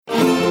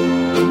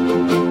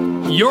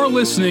You're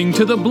listening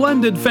to the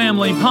Blended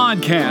Family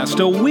Podcast,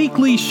 a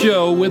weekly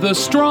show with a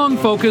strong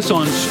focus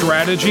on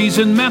strategies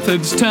and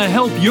methods to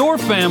help your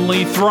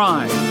family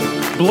thrive.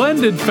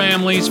 Blended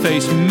families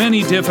face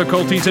many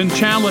difficulties and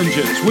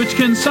challenges, which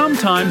can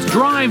sometimes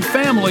drive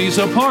families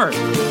apart.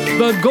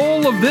 The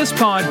goal of this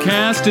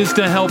podcast is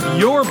to help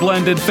your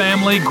blended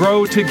family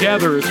grow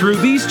together through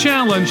these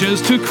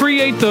challenges to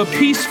create the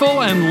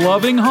peaceful and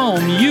loving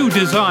home you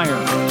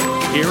desire.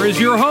 Here is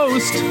your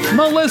host,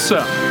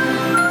 Melissa.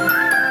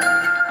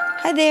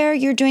 Hi there,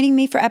 you're joining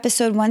me for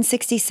episode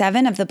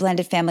 167 of the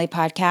Blended Family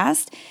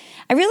Podcast.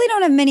 I really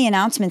don't have many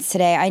announcements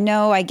today. I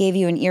know I gave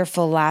you an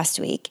earful last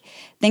week.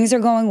 Things are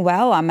going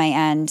well on my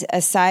end,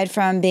 aside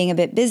from being a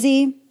bit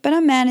busy, but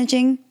I'm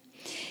managing.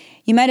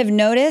 You might have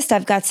noticed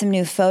I've got some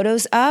new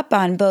photos up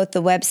on both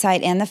the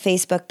website and the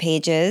Facebook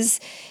pages,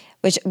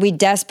 which we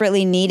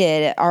desperately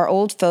needed. Our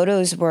old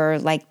photos were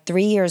like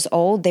 3 years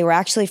old. They were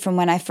actually from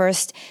when I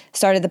first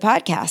started the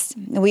podcast.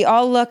 We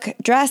all look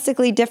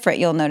drastically different,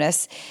 you'll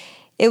notice.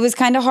 It was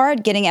kind of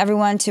hard getting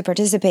everyone to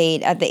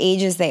participate at the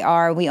ages they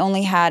are. We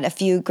only had a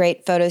few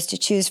great photos to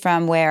choose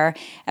from where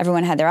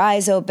everyone had their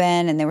eyes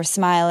open and they were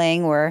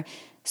smiling or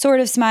sort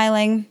of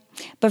smiling.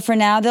 But for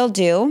now, they'll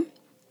do.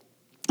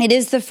 It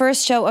is the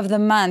first show of the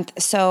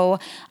month, so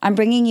I'm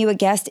bringing you a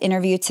guest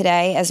interview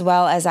today as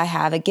well as I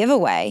have a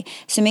giveaway.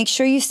 So make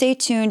sure you stay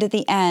tuned at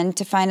the end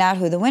to find out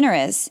who the winner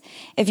is.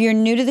 If you're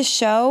new to the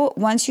show,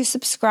 once you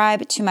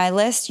subscribe to my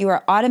list, you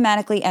are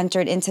automatically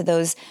entered into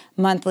those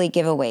monthly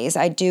giveaways.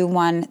 I do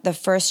one the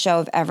first show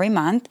of every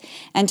month.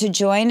 And to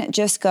join,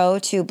 just go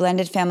to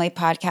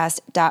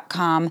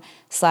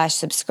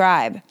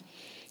blendedfamilypodcast.com/subscribe.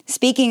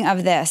 Speaking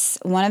of this,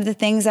 one of the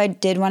things I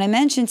did want to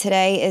mention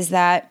today is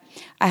that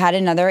I had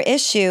another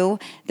issue,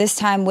 this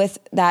time with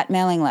that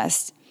mailing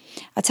list.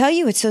 I'll tell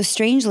you, it's so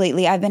strange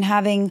lately. I've been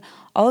having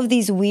all of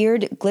these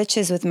weird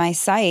glitches with my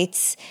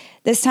sites.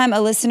 This time, a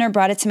listener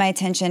brought it to my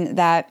attention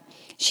that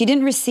she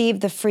didn't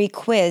receive the free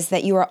quiz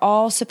that you are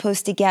all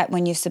supposed to get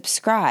when you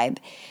subscribe.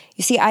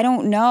 You see, I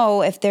don't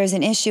know if there's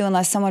an issue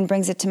unless someone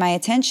brings it to my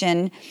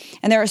attention.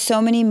 And there are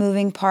so many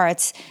moving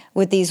parts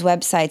with these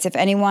websites. If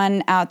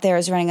anyone out there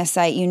is running a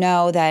site, you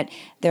know that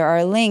there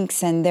are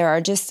links and there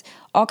are just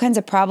all kinds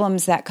of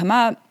problems that come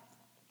up.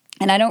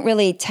 And I don't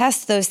really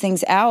test those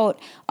things out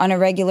on a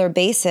regular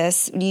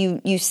basis.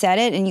 You set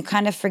it and you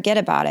kind of forget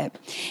about it.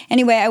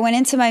 Anyway, I went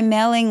into my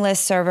mailing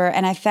list server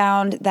and I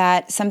found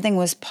that something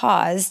was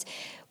paused,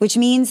 which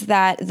means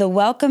that the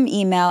welcome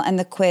email and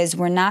the quiz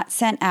were not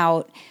sent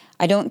out,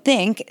 I don't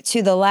think,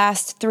 to the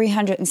last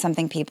 300 and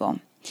something people.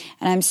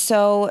 And I'm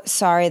so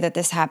sorry that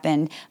this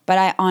happened, but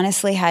I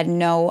honestly had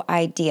no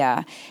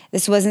idea.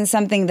 This wasn't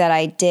something that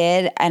I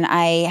did, and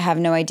I have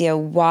no idea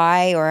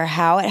why or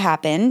how it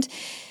happened.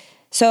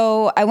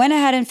 So I went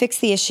ahead and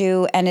fixed the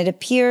issue, and it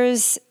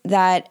appears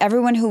that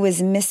everyone who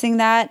was missing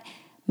that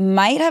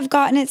might have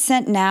gotten it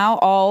sent now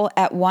all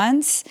at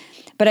once,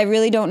 but I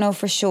really don't know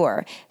for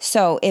sure.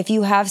 So if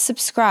you have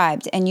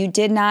subscribed and you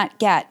did not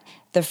get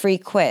the free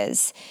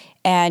quiz,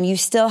 and you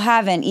still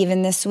haven't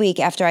even this week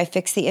after I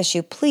fix the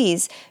issue,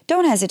 please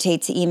don't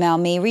hesitate to email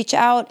me. Reach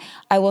out.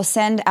 I will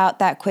send out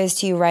that quiz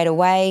to you right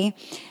away.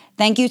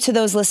 Thank you to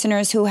those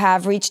listeners who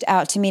have reached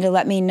out to me to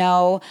let me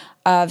know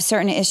of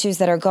certain issues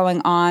that are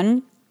going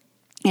on.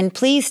 And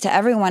please, to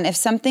everyone, if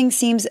something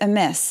seems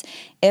amiss,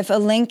 if a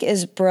link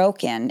is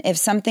broken, if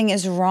something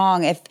is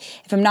wrong, if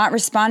I'm not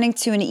responding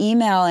to an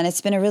email and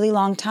it's been a really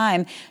long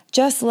time,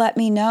 just let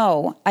me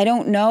know. I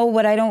don't know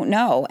what I don't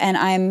know, and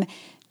I'm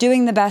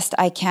doing the best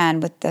I can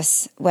with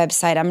this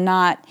website. I'm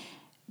not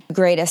the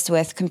greatest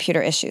with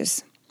computer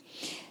issues.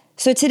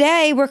 So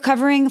today we're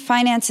covering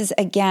finances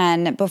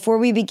again. Before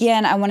we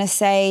begin, I want to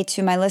say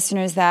to my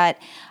listeners that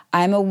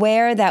I'm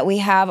aware that we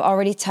have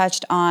already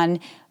touched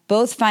on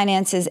both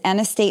finances and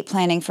estate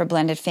planning for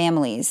blended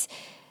families.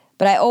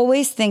 But I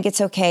always think it's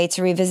okay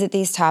to revisit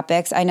these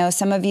topics. I know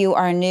some of you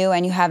are new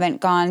and you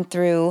haven't gone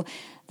through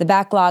the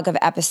backlog of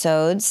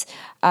episodes.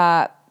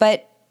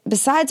 But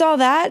besides all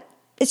that,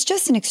 it's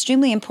just an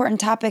extremely important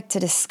topic to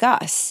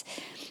discuss.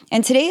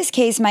 In today's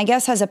case, my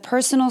guest has a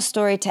personal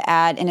story to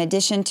add in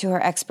addition to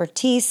her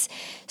expertise.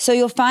 So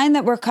you'll find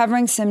that we're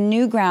covering some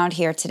new ground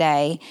here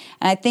today,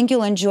 and I think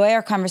you'll enjoy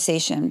our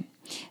conversation.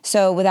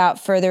 So without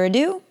further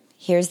ado,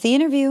 here's the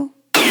interview.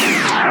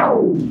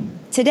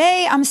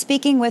 Today, I'm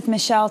speaking with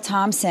Michelle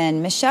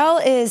Thompson. Michelle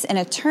is an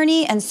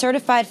attorney and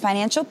certified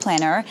financial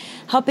planner,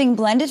 helping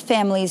blended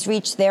families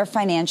reach their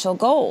financial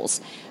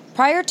goals.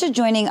 Prior to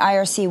joining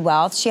IRC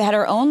Wealth, she had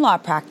her own law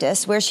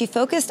practice where she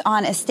focused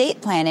on estate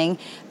planning,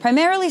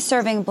 primarily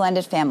serving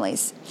blended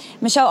families.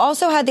 Michelle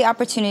also had the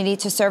opportunity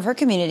to serve her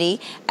community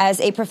as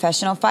a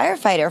professional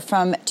firefighter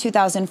from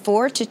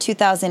 2004 to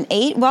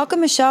 2008.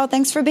 Welcome, Michelle.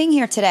 Thanks for being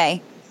here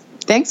today.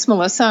 Thanks,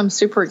 Melissa. I'm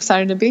super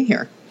excited to be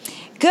here.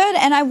 Good.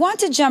 And I want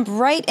to jump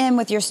right in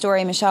with your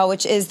story, Michelle,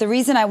 which is the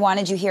reason I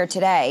wanted you here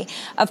today.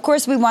 Of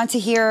course, we want to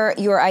hear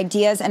your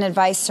ideas and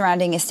advice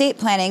surrounding estate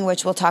planning,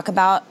 which we'll talk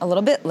about a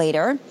little bit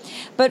later.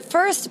 But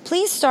first,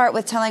 please start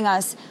with telling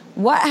us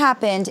what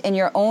happened in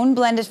your own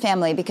blended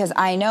family, because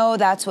I know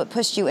that's what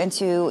pushed you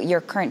into your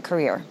current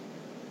career.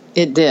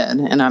 It did.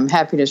 And I'm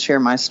happy to share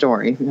my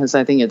story because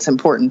I think it's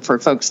important for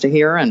folks to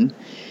hear, and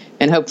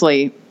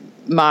hopefully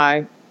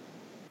my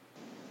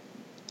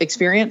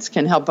experience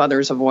can help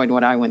others avoid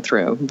what I went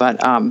through.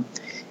 But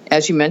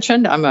as you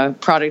mentioned, I'm a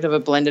product of a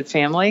blended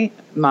family.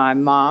 My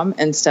mom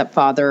and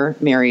stepfather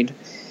married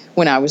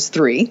when I was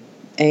 3,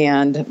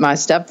 and my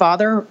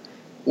stepfather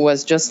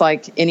was just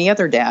like any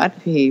other dad.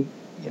 He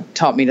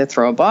taught me to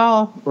throw a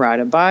ball,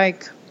 ride a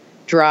bike,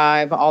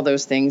 drive, all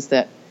those things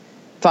that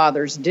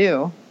fathers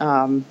do.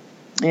 And,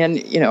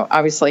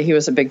 obviously he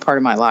was a big part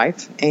of my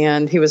life,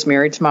 and he was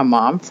married to my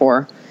mom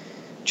for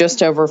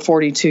just over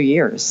 42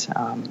 years.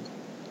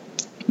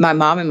 My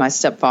mom and my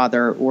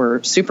stepfather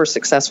were super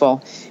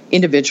successful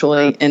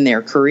individually in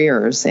their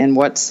careers. And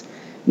what's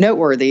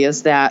noteworthy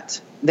is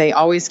that they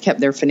always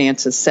kept their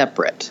finances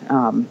separate.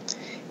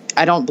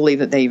 I don't believe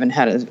that they even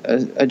had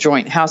a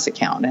joint house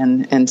account.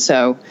 And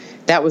so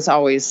that was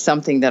always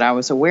something that I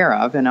was aware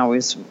of and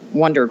always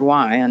wondered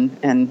why.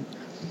 And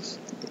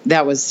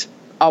that was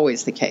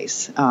always the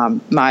case.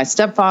 My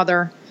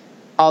stepfather,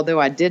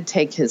 although I did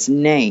take his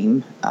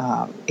name,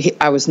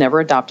 I was never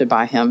adopted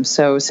by him.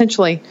 So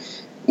essentially,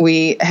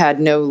 we had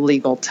no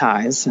legal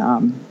ties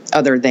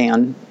other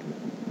than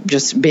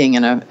just being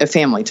in a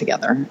family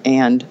together.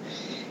 And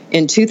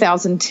in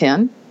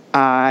 2010,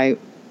 I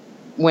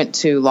went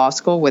to law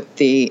school with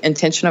the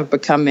intention of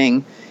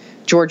becoming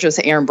Georgia's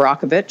Erin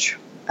Brockovich,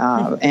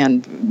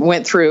 and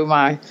went through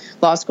my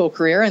law school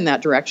career in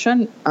that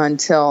direction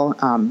until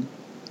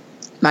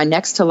my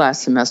next to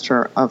last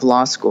semester of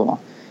law school.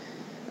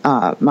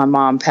 My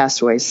mom passed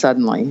away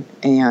suddenly,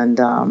 and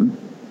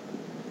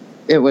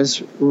it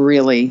was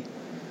really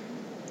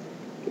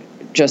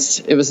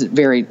it was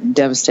very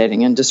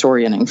devastating and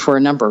disorienting for a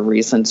number of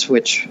reasons,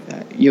 which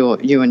you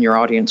and your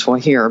audience will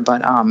hear.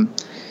 But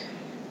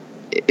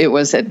it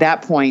was at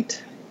that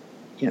point,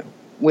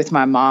 with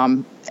my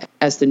mom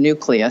as the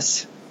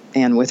nucleus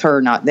and with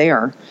her not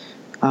there,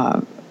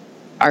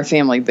 our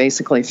family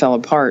basically fell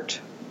apart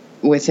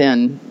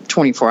within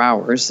 24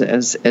 hours.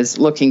 As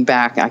looking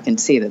back, I can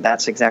see that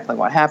that's exactly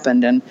what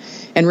happened.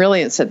 And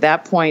really it's at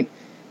that point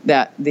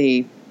that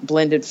the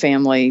blended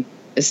family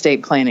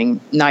estate planning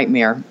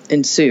nightmare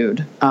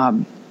ensued.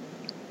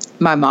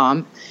 My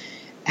mom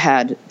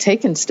had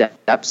taken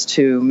steps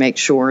to make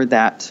sure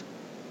that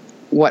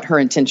what her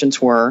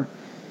intentions were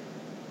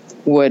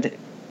would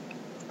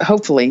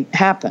hopefully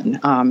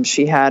happen.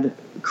 She had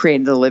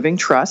created a living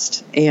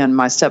trust, and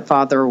my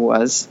stepfather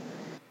was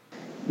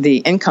the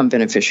income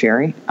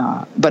beneficiary,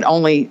 but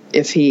only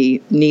if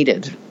he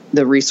needed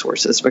the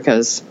resources,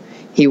 because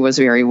he was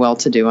very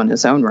well-to-do in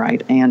his own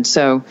right. And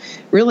so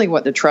really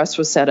what the trust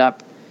was set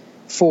up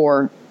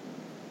for,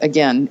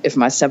 again, if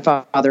my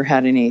stepfather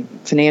had any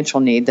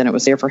financial need, then it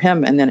was there for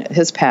him. And then at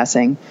his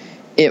passing,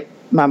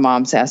 my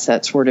mom's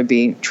assets were to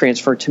be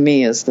transferred to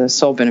me as the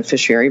sole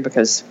beneficiary,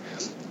 because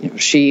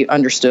she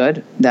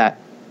understood that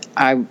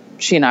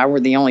she and I were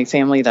the only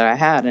family that I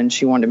had, and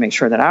she wanted to make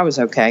sure that I was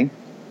okay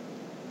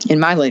in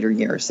my later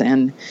years.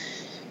 And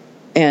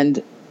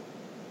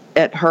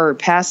at her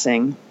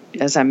passing,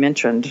 as I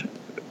mentioned,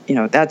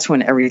 that's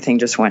when everything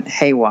just went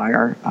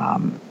haywire.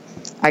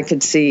 I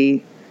could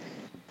see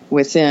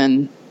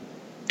within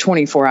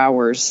 24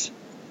 hours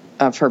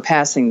of her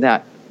passing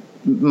that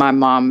my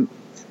mom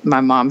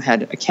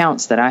had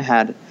accounts that I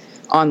had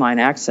online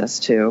access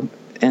to,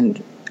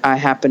 and I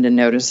happened to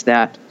notice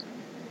that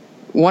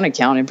one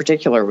account in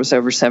particular was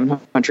over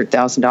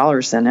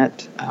 $700,000 in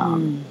it,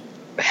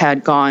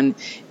 had gone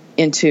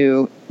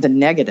into the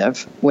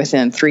negative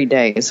within 3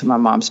 days of my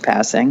mom's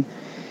passing.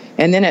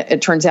 And then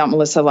it turns out,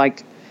 Melissa,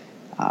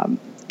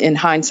 in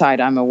hindsight,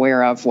 I'm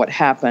aware of what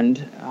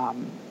happened.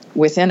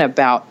 Within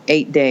about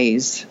 8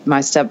 days, my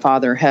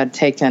stepfather had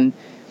taken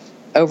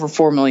over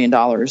 $4 million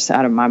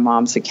out of my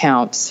mom's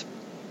accounts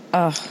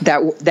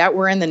that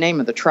were in the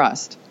name of the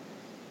trust,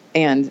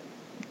 and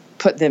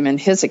put them in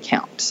his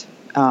account.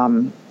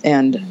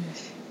 And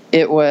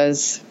it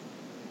was,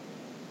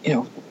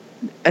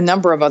 a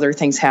number of other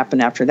things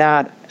happened after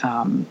that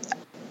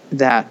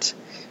that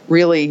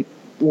really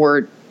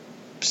were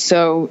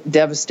so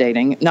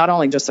devastating. Not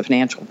only just the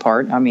financial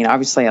part. I mean,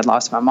 obviously I'd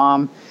lost my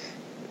mom.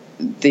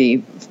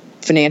 The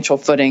financial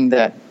footing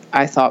that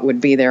I thought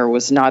would be there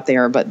was not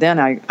there. But then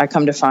I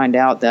come to find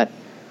out that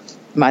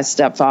my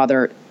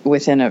stepfather,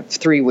 within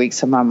 3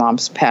 weeks of my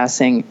mom's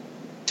passing,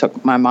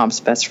 took my mom's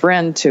best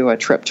friend to a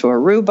trip to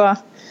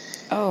Aruba.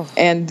 Oh.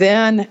 And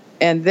then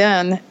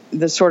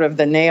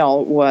the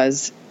nail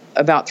was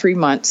about 3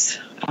 months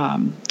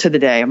to the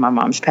day of my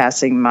mom's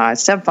passing. My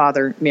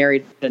stepfather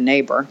married a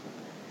neighbor.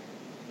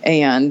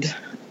 And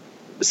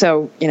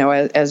so,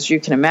 as you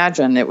can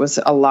imagine, it was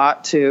a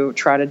lot to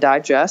try to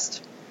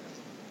digest.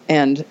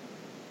 And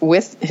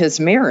with his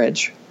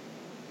marriage,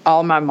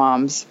 all my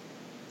mom's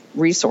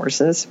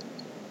resources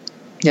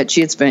that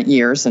she had spent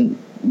years in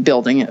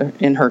building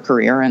in her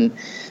career and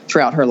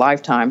throughout her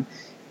lifetime,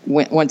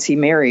 once he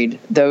married,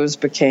 those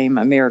became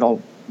a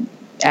marital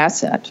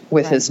asset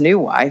with his new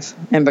wife.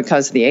 And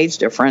because of the age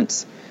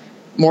difference,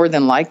 more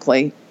than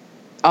likely,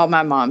 all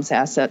my mom's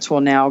assets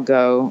will now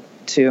go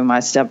to my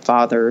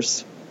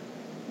stepfather's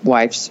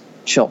wife's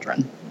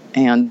children.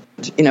 And,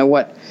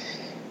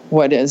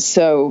 what is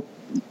so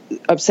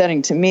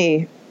upsetting to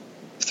me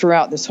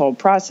throughout this whole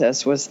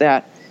process was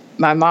that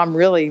my mom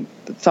really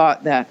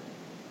thought that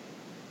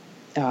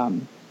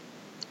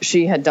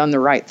she had done the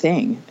right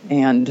thing.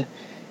 And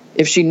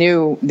if she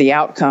knew the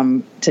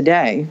outcome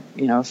today,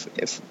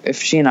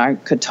 if she and I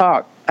could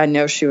talk, I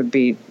know she would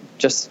be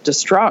just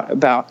distraught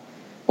about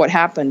what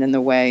happened and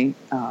the way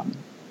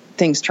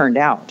things turned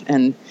out.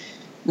 And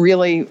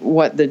really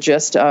what the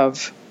gist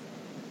of,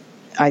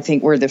 I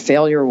think, where the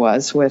failure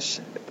was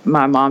with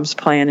my mom's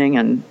planning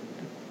and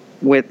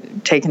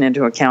with taking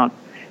into account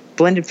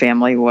blended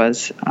family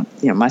was,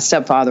 my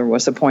stepfather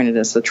was appointed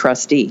as the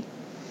trustee.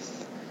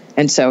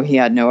 And so he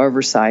had no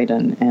oversight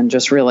and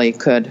just really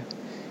could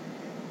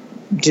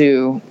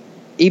do,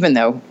 even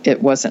though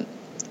it wasn't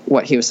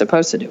what he was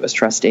supposed to do as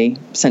trustee,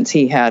 since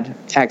he had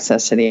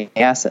access to the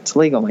assets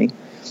legally,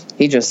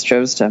 he just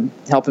chose to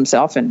help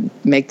himself and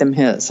make them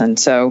his. And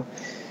so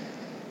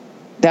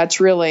that's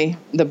really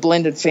the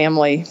blended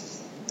family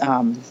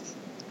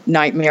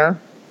nightmare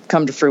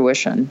come to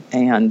fruition.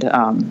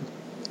 And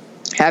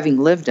having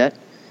lived it,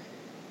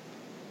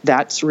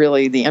 that's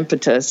really the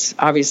impetus.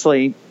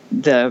 Obviously,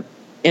 the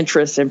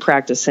interest in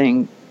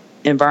practicing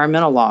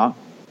environmental law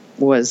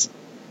was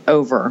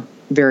over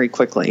very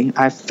quickly.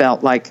 I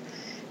felt like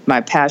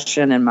my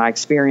passion and my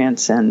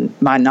experience and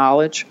my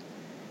knowledge,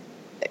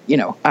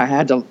 I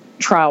had to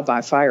trial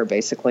by fire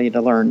basically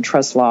to learn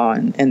trust law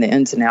and the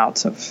ins and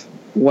outs of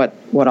what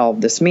all of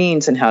this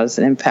means and how does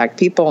it impact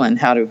people and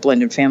how do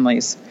blended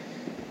families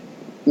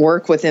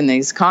work within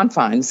these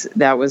confines.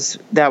 That was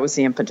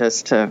the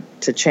impetus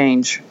to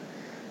change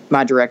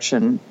my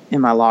direction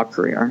in my law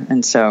career.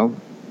 And so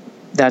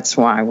that's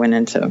why I went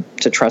into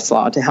trust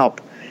law, to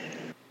help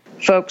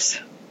folks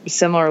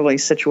similarly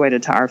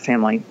situated to our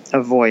family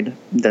avoid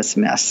this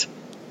mess.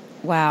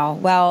 Wow.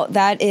 Well,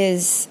 that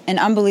is an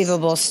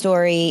unbelievable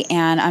story,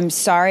 and I'm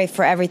sorry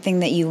for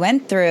everything that you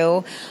went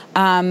through.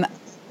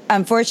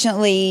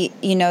 Unfortunately,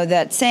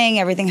 that saying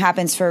everything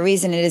happens for a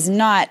reason, it is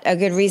not a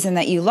good reason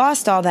that you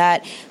lost all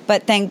that,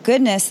 but thank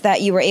goodness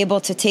that you were able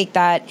to take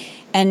that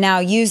and now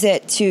use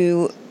it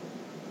to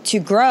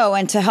grow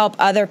and to help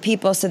other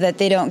people so that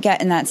they don't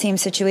get in that same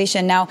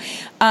situation. Now,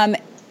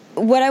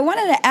 what I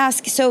wanted to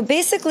ask, so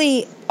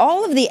basically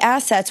all of the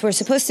assets were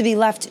supposed to be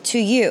left to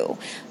you.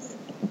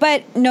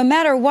 But no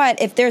matter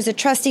what, if there's a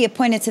trustee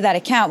appointed to that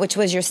account, which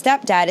was your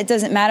stepdad, it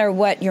doesn't matter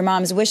what your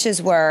mom's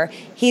wishes were.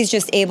 He's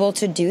just able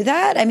to do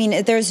that. I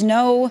mean, there's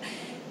no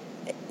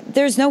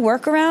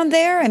workaround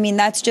there. I mean,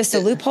 that's just a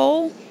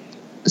loophole.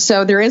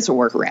 So there is a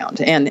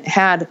workaround. And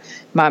had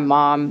my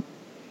mom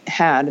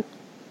had,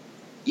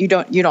 you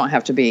don't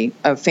have to be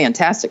a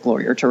fantastic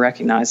lawyer to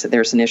recognize that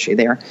there's an issue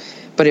there.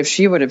 But if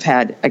she would have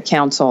had a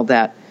counsel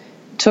that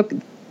took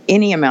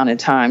any amount of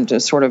time to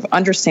sort of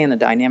understand the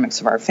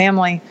dynamics of our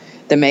family,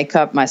 the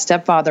makeup. My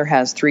stepfather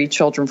has 3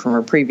 children from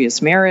her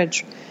previous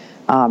marriage.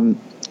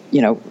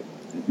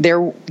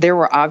 There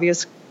were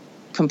obvious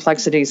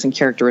complexities and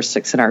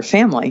characteristics in our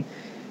family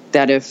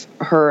that if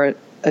her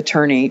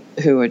attorney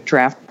who had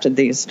drafted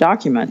these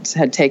documents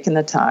had taken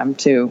the time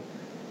to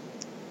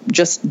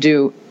just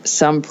do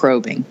some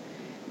probing,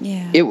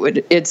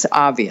 it's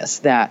obvious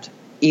that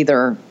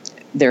either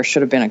there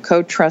should have been a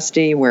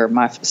co-trustee where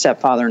my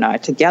stepfather and I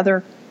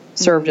together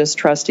served as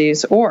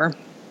trustees, or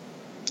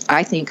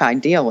I think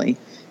ideally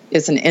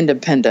is an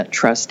independent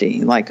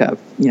trustee, like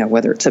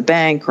whether it's a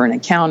bank or an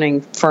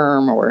accounting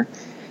firm or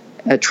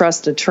a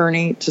trust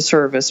attorney to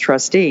serve as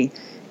trustee.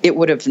 It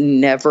would have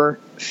never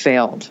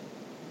failed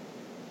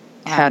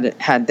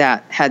had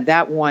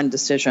that one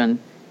decision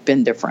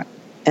been different.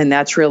 And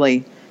that's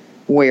really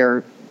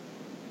where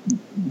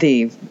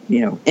the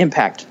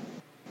impact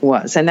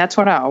was. And that's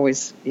what I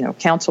always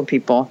counsel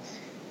people,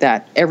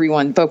 that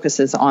everyone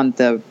focuses on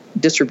the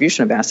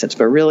distribution of assets,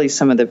 but really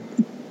some of the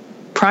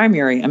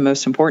primary and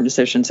most important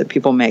decisions that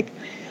people make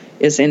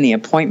is in the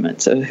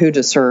appointments of who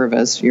to serve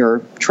as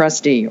your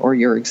trustee or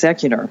your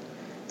executor,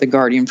 the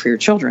guardian for your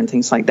children,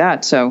 things like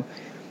that. So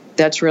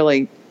that's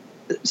really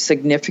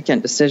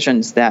significant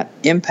decisions that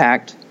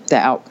impact the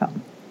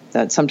outcome,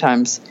 that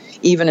sometimes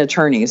even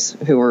attorneys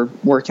who are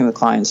working with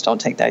clients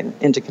don't take that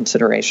into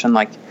consideration,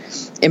 like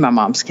in my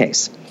mom's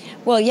case.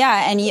 Well,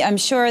 yeah, and I'm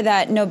sure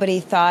that nobody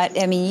thought,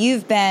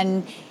 you've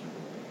been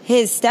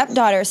his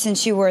stepdaughter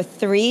since you were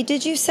 3,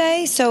 did you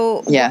say?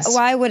 So yes.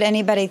 Why would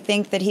anybody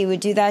think that he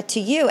would do that to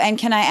you? And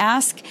can I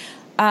ask,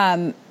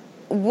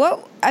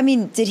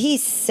 did he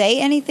say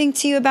anything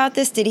to you about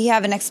this? Did he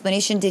have an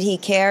explanation? Did he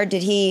care?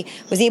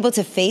 Was he able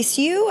to face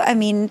you?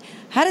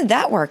 How did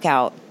that work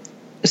out?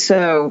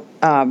 So,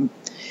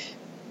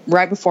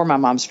 right before my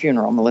mom's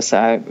funeral,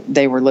 Melissa,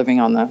 they were living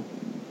on the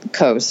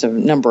coast, a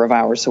number of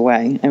hours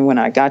away. And when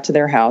I got to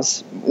their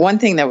house, one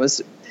thing that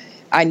was,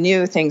 I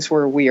knew things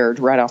were weird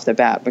right off the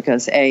bat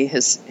because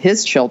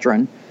his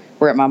children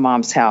were at my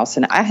mom's house,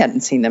 and I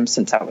hadn't seen them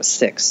since I was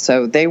 6.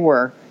 So they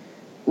were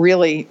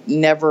really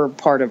never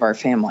part of our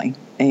family.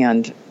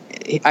 And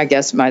I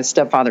guess my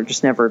stepfather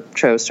just never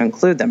chose to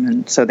include them,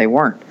 and so they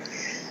weren't.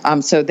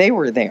 So they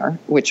were there,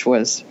 which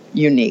was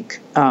unique.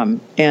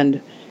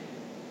 And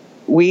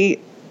we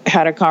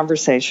had a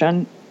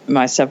conversation.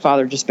 My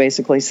stepfather just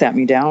basically sat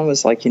me down and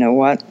was like, you know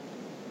what?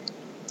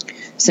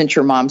 Since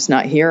your mom's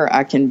not here,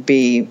 I can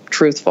be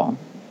truthful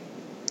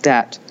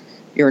that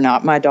you're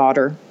not my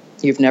daughter.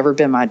 You've never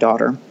been my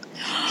daughter.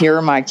 Here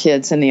are my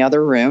kids in the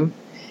other room,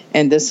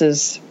 and this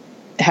is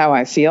how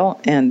I feel,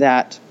 and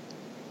that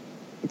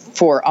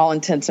for all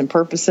intents and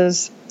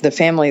purposes, the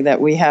family that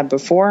we had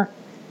before,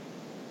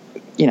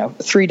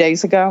 3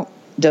 days ago,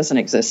 doesn't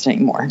exist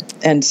anymore.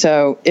 And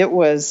so it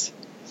was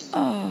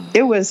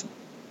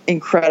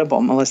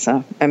incredible,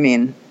 Melissa. I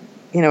mean,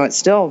 it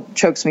still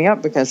chokes me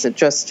up because it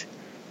just,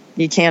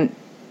 I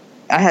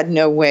had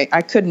no way,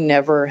 I could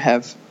never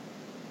have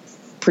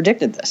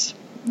predicted this.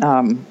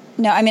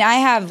 No, I mean, I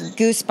have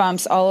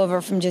goosebumps all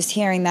over from just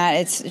hearing that.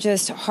 It's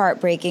just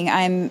heartbreaking.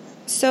 I'm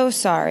so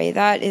sorry.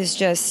 That is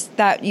just,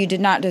 that you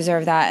did not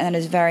deserve that, and that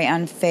is very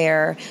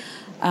unfair.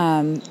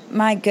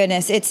 My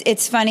goodness.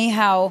 It's funny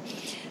how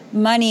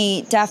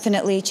money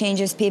definitely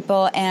changes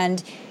people,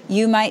 and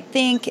you might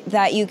think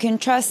that you can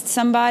trust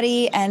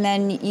somebody, and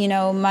then,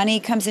 money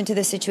comes into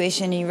the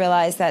situation and you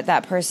realize that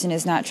that person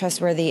is not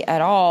trustworthy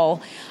at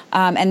all.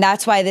 And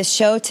that's why this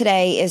show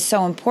today is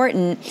so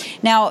important.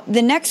 Now,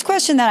 the next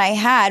question that I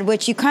had,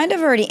 which you kind of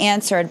already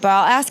answered, but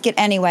I'll ask it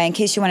anyway in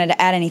case you wanted to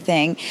add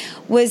anything,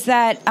 was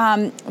that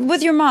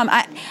with your mom,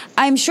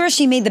 I'm sure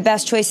she made the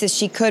best choices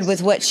she could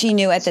with what she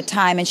knew at the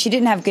time, and she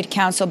didn't have good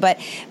counsel. But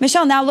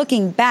Michelle, now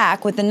looking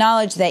back with the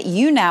knowledge that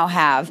you now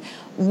have,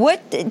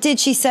 what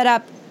did she set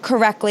up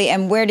correctly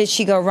and where did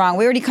she go wrong?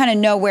 We already kind of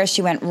know where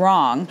she went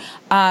wrong.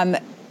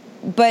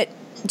 But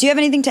do you have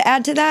anything to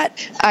add to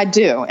that? I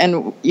do.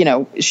 And,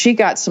 she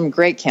got some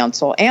great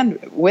counsel. And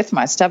with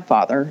my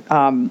stepfather,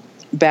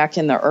 back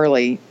in the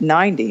early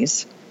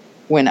 90s,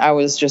 when I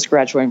was just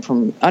graduating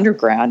from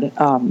undergrad,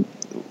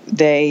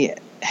 they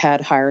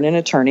had hired an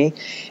attorney,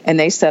 and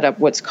they set up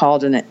what's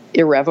called an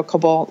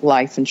irrevocable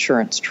life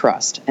insurance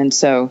trust. And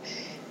so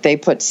they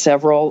put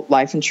several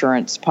life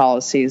insurance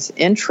policies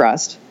in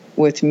trust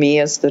with me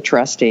as the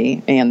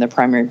trustee and the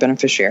primary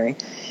beneficiary.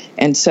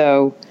 And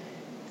so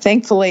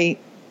thankfully,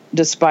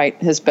 despite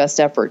his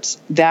best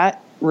efforts,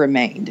 that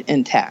remained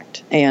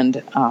intact.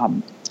 And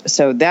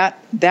so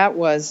that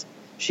was,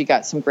 she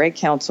got some great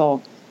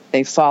counsel.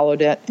 They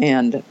followed it,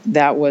 and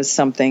that was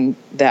something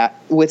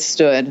that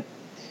withstood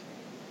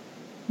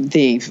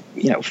the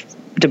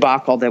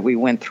debacle that we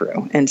went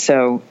through. And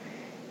so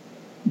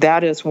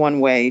that is one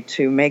way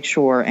to make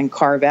sure and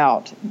carve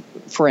out,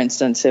 for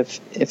instance,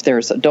 if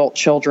there's adult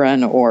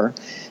children or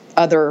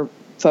other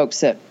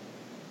folks that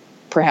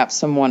perhaps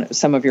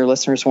some of your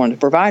listeners want to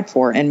provide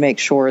for, and make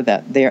sure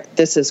that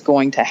this is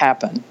going to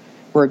happen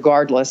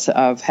regardless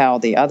of how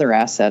the other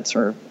assets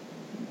are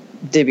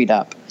divvied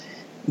up,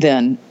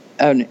 then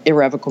an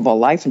irrevocable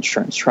life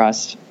insurance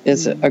trust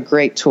is a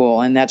great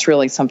tool. And that's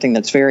really something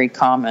that's very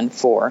common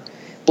for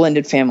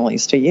blended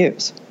families to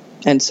use.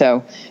 And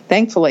so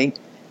thankfully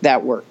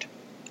that worked,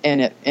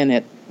 and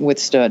it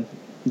withstood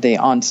the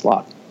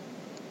onslaught.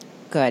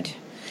 Good.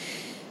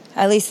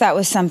 At least that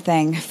was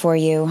something for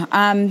you.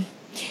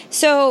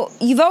 So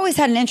you've always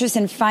had an interest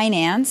in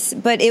finance,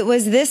 but it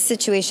was this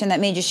situation that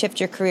made you shift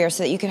your career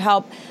so that you could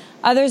help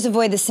others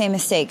avoid the same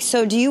mistakes.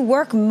 So do you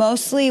work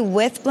mostly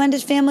with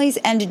blended families,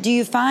 and do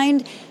you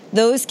find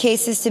those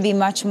cases to be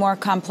much more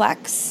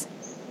complex?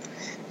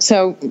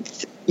 So,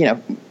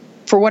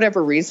 for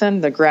whatever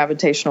reason, the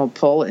gravitational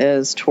pull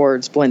is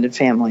towards blended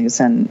families.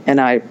 And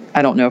I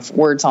don't know if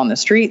word's on the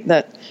street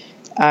that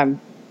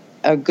I'm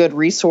a good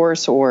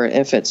resource, or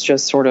if it's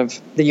just sort of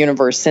the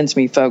universe sends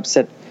me folks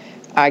that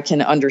I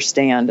can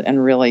understand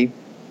and really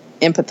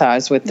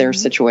empathize with their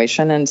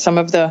situation and some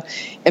of the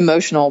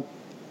emotional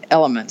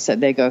elements that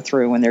they go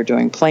through when they're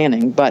doing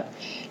planning. But,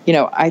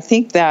 I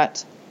think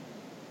that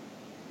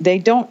they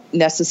don't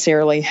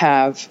necessarily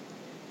have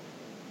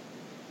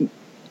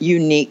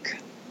unique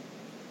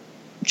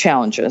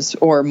challenges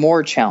or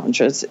more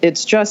challenges.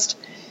 It's just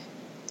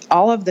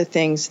all of the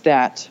things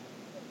that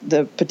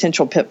the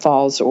potential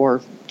pitfalls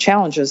or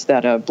challenges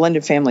that a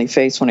blended family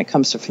face when it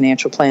comes to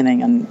financial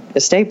planning and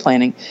estate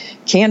planning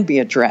can be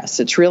addressed.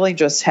 It's really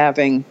just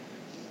having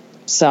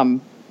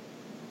some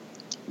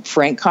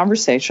frank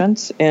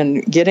conversations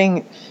and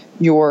getting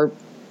your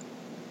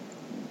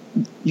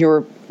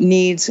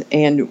needs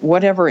and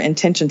whatever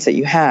intentions that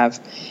you have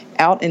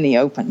out in the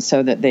open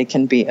so that they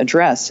can be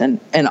addressed.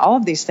 And all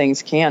of these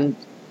things can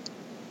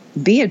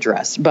be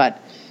addressed,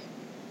 but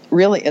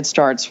really it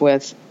starts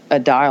with a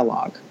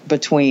dialogue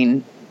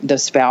between the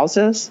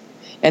spouses,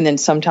 and then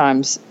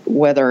sometimes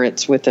whether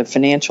it's with a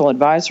financial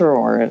advisor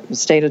or a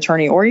state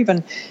attorney or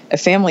even a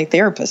family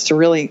therapist, to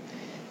really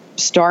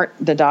start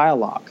the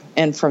dialogue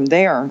And from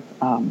there,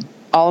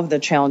 all of the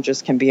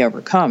challenges can be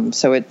overcome.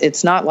 So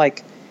it's not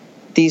like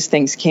these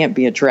things can't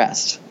be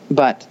addressed,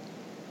 but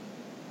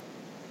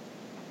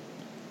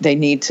they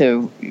need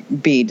to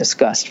be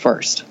discussed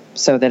first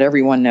so that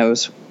everyone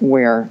knows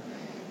where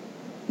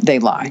they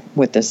lie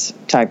with this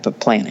type of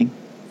planning.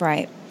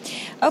 Right.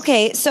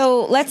 Okay,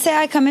 so let's say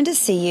I come in to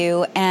see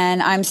you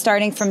and I'm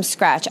starting from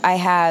scratch. I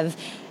have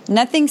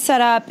nothing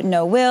set up,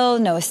 no will,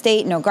 no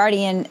estate, no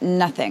guardian,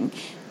 nothing.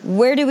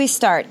 Where do we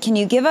start? Can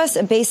you give us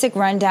a basic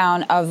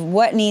rundown of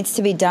what needs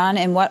to be done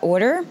in what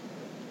order?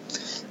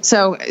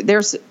 So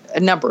there's a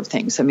number of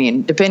things. I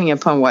mean, depending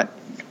upon what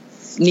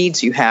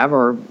needs you have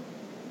or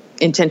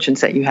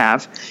intentions that you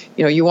have,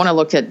 you want to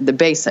look at the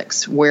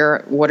basics.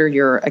 What are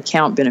your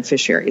account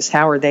beneficiaries?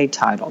 How are they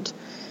titled?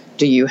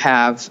 Do you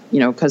have,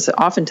 because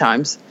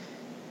oftentimes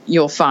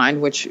you'll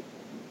find, which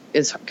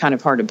is kind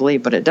of hard to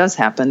believe, but it does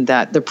happen,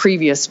 that the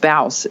previous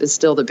spouse is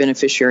still the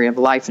beneficiary of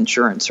life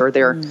insurance or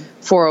their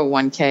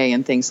 401k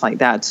and things like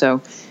that.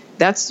 So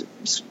that's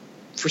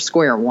for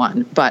square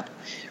one. But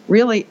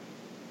really,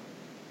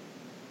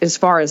 as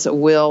far as a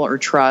will or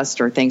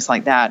trust or things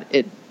like that,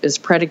 it is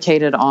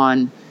predicated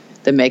on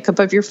the makeup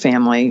of your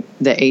family,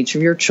 the age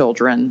of your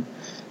children,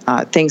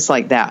 things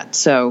like that.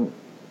 So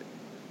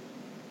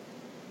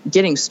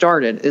getting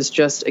started is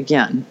just,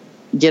 again,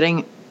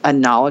 getting a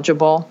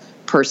knowledgeable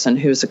person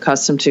who's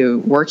accustomed to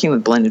working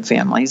with blended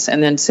families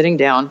and then sitting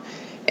down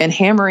and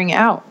hammering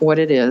out what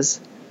it is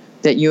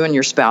that you and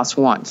your spouse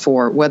want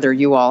for whether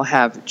you all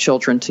have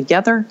children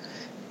together,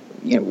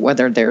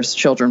 whether there's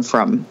children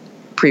from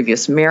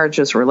previous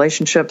marriages,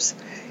 relationships,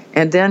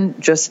 and then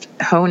just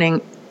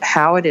honing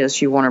how it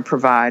is you want to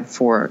provide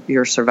for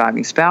your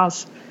surviving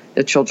spouse,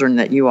 the children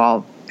that you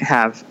all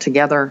have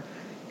together,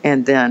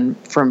 and then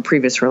from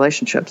previous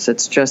relationships.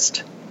 It's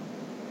just,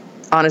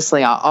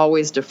 honestly, I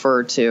always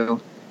defer to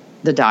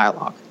the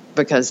dialogue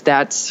because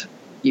that's,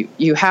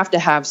 you have to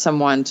have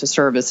someone to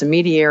serve as a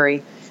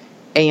mediator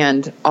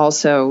and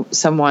also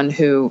someone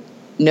who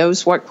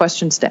knows what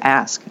questions to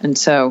ask. And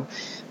so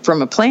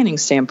from a planning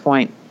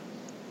standpoint,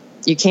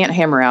 you can't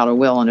hammer out a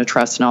will and a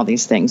trust and all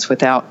these things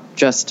without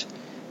just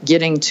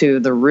getting to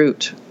the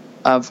root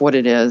of what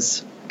it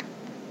is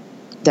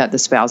that the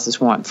spouses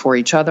want for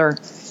each other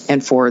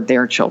and for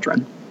their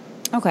children.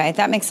 Okay,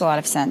 that makes a lot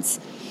of sense.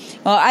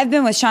 Well, I've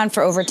been with Sean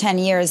for over 10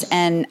 years,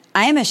 and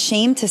I am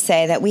ashamed to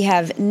say that we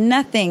have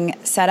nothing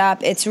set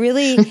up. It's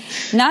really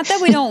not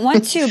that we don't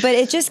want to, but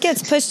it just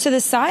gets pushed to the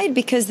side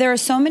because there are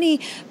so many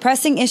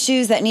pressing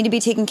issues that need to be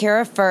taken care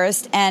of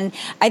first. And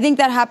I think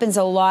that happens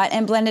a lot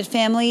in blended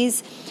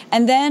families.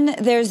 And then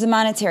there's the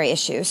monetary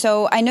issue.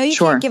 So I know you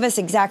can't give us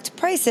exact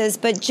prices,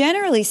 but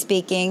generally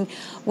speaking,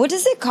 what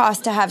does it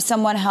cost to have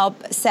someone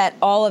help set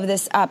all of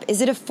this up?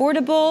 Is it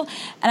affordable?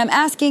 And I'm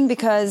asking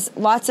because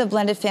lots of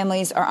blended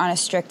families are on a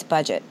strict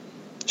budget.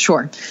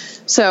 Sure.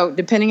 So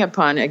depending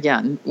upon,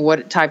 again,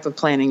 what type of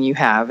planning you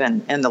have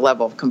and the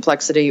level of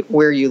complexity,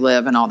 where you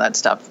live and all that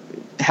stuff,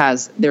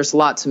 there's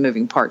lots of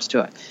moving parts to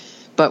it.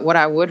 But what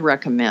I would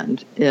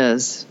recommend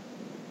is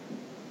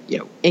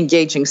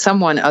engaging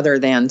someone other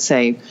than,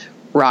 say,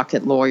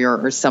 Rocket Lawyer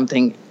or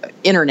something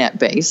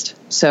internet-based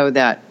so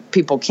that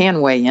people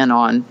can weigh in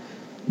on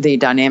the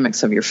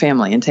dynamics of your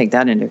family and take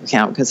that into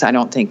account, because I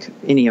don't think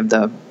any of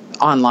the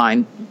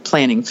online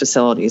planning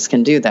facilities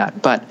can do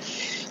that. But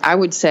I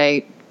would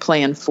say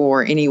plan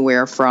for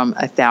anywhere from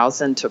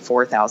 $1,000 to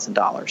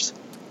 $4,000.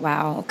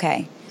 Wow,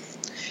 okay.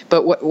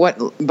 But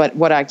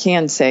what I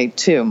can say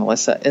too,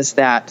 Melissa, is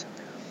that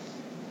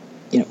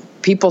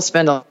people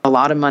spend a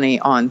lot of money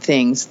on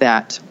things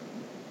that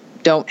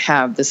don't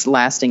have this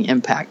lasting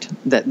impact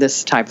that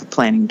this type of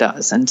planning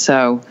does. And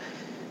so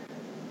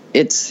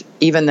it's,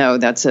 even though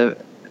that's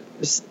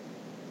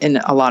in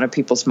a lot of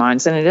people's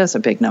minds, and it is a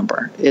big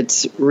number,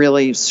 it's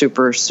really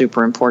super,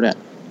 super important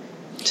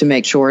to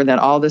make sure that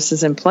all this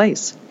is in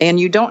place. And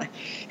you don't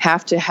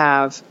have to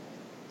have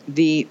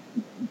the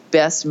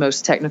best,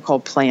 most technical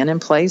plan in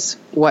place.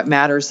 What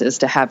matters is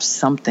to have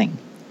something.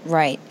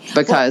 Right.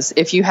 Because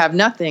if you have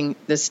nothing,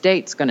 the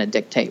state's going to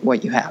dictate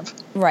what you have.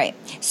 Right.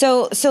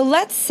 So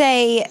let's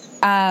say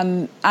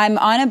I'm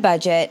on a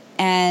budget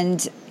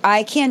and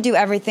I can't do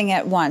everything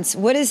at once.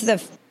 What is the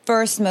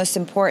first most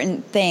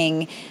important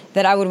thing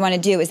that I would want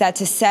to do? Is that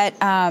to set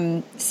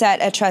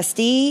a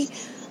trustee?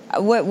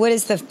 What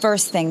is the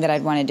first thing that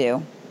I'd want to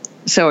do?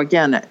 So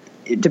again,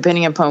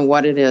 depending upon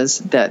what it is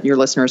that your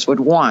listeners would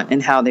want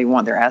and how they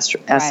want their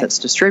assets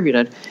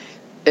distributed,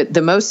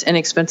 the most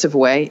inexpensive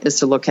way is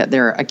to look at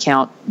their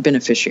account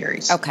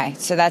beneficiaries. Okay,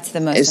 so that's the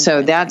most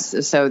important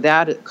thing. So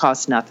that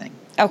costs nothing.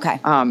 Okay.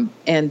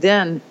 And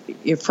then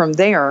from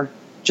there,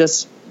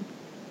 just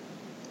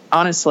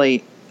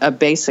honestly, a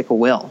basic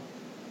will.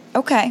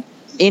 Okay.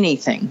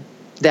 Anything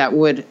that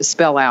would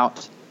spell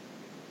out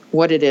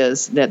what it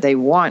is that they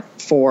want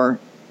for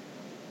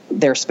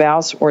their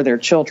spouse or their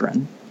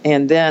children.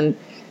 And then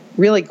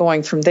really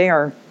going from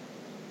there,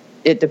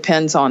 it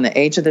depends on the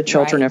age of the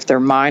children. Right. If they're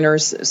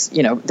minors,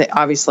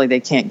 obviously they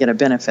can't get a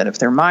benefit if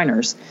they're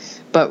minors.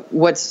 But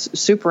what's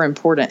super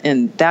important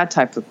in that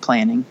type of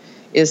planning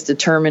is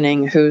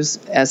determining who's,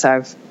 as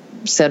I've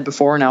said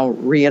before, and I'll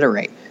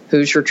reiterate,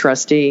 who's your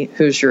trustee,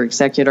 who's your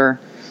executor,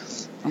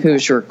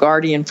 who's your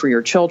guardian for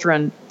your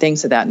children,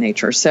 things of that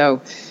nature.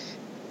 So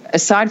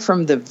aside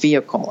from the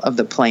vehicle of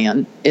the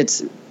plan,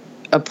 it's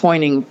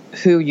appointing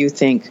who you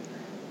think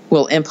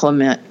will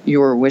implement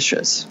your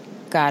wishes.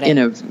 Got it.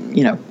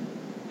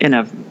 In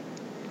a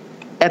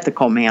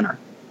ethical manner.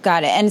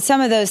 Got it. And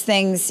some of those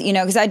things,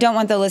 because I don't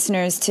want the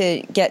listeners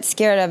to get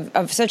scared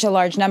of such a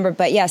large number.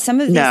 But yeah, some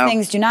of these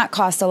things do not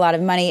cost a lot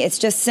of money. It's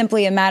just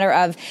simply a matter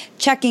of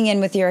checking in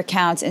with your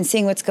accounts and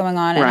seeing what's going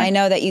on. Right. And I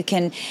know that you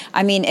can,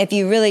 if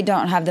you really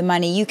don't have the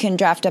money, you can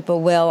draft up a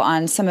will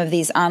on some of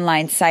these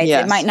online sites.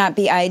 Yes. It might not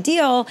be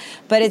ideal,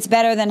 but it's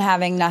better than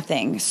having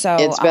nothing. So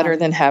it's better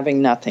than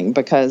having nothing,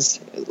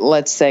 because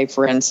let's say,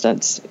 for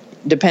instance,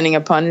 depending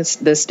upon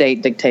the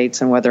state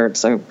dictates and whether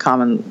it's a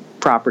common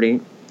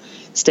property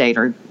state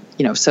or,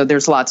 so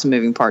there's lots of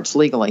moving parts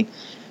legally,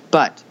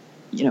 but,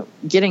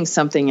 getting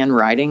something in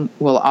writing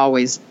will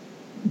always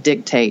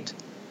dictate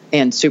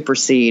and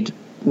supersede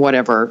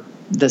whatever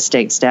the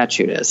state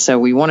statute is. So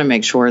we want to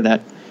make sure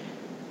that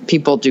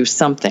people do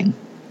something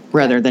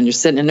rather than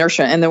just sit in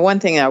inertia. And the one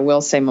thing I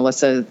will say,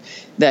 Melissa,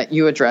 that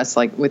you address,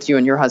 like with you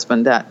and your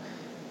husband, that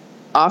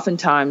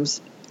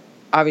oftentimes,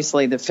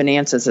 obviously the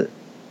finances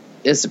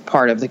is a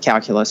part of the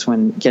calculus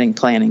when getting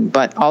planning,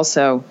 but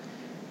also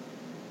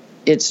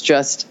it's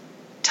just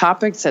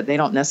topics that they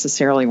don't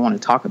necessarily want to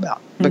talk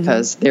about,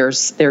 because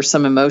there's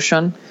some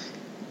emotion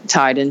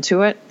tied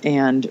into it,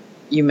 and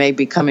you may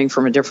be coming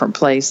from a different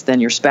place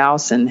than your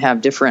spouse and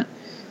have different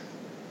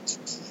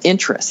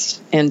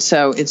interests. And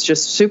so it's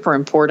just super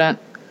important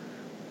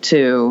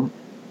to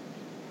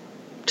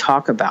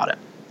talk about it.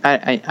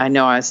 I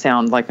know I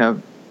sound like a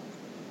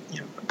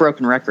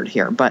broken record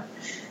here, but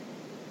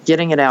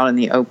getting it out in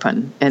the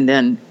open, and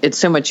then it's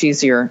so much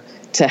easier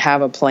to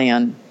have a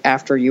plan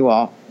after you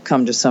all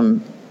come to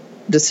some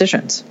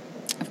decisions.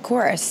 Of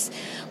course.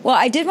 Well,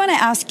 I did want to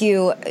ask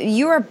you,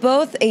 you are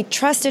both a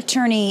trust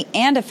attorney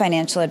and a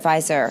financial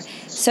advisor.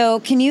 So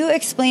can you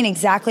explain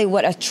exactly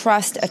what a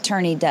trust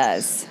attorney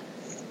does?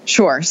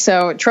 Sure.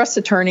 So a trust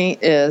attorney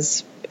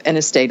is an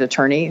estate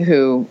attorney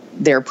who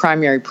their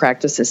primary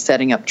practice is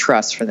setting up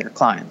trusts for their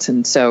clients.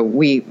 And so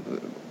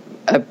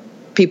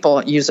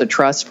people use a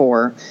trust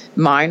for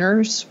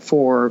minors,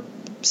 for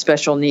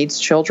special needs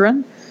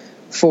children,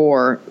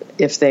 for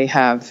if they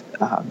have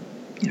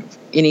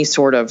any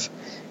sort of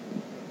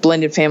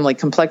blended family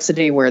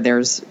complexity where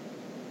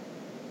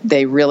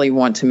they really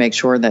want to make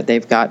sure that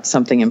they've got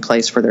something in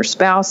place for their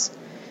spouse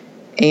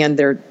and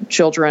their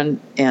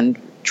children,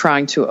 and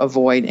trying to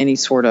avoid any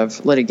sort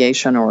of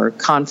litigation or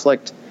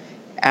conflict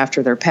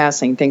after their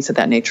passing, things of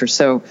that nature.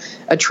 So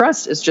a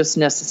trust is just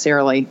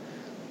necessarily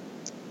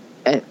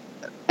an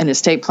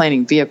estate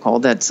planning vehicle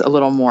that's a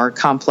little more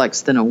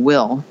complex than a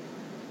will,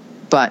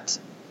 but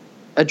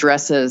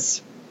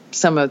addresses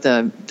some of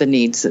the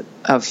needs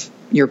of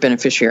your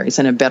beneficiaries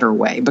in a better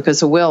way,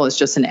 because a will is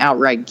just an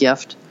outright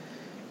gift,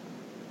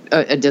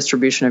 a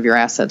distribution of your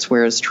assets,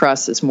 whereas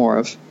trust is more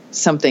of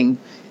something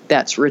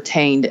that's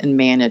retained and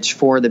managed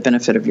for the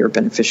benefit of your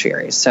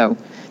beneficiaries. So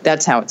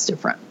that's how it's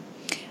different.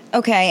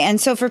 Okay, and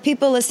so for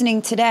people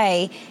listening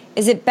today,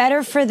 is it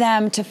better for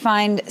them to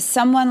find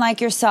someone like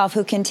yourself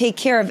who can take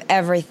care of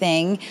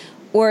everything,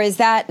 or is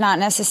that not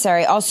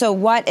necessary? Also,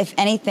 what, if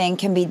anything,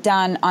 can be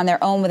done on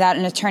their own without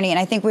an attorney? And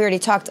I think we already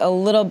talked a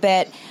little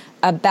bit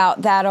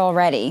about that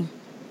already.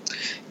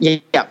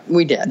 Yeah,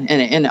 we did.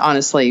 And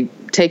honestly,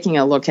 taking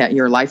a look at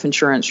your life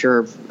insurance,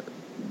 your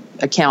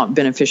account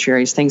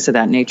beneficiaries, things of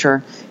that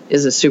nature,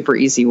 is a super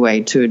easy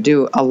way to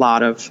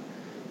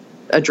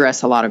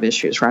address a lot of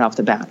issues right off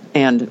the bat.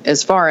 And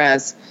as far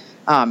as,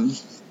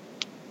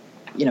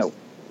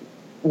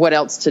 what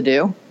else to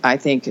do, I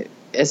think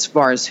as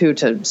far as who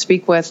to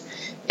speak with,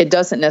 it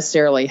doesn't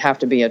necessarily have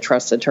to be a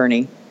trust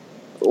attorney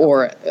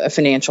or a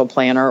financial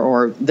planner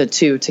or the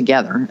two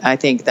together. I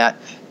think that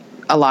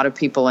a lot of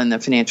people in the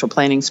financial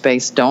planning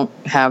space don't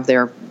have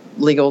their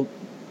legal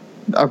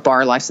or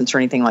bar license or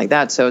anything like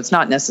that, so it's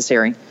not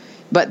necessary.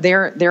 But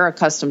they're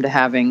accustomed to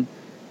having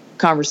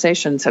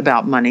conversations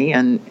about money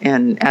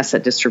and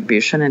asset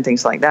distribution and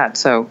things like that.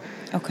 So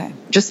okay,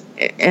 just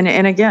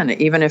and again,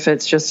 even if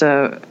it's just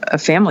a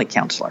family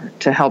counselor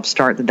to help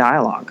start the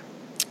dialogue.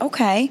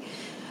 Okay.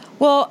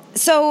 Well,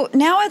 so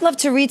now I'd love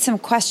to read some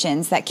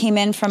questions that came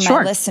in from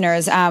my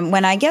listeners.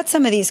 When I get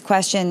some of these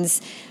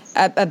questions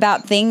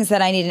about things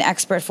that I need an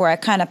expert for, I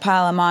kind of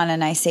pile them on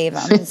and I save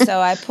them. And so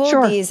I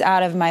pulled these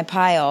out of my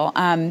pile.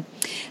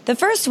 The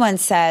first one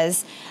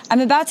says, I'm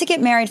about to get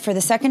married for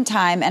the second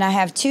time and I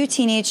have 2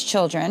 teenage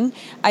children.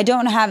 I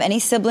don't have any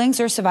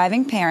siblings or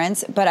surviving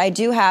parents, but I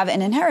do have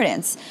an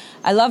inheritance.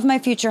 I love my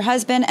future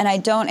husband and I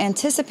don't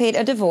anticipate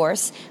a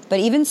divorce, but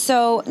even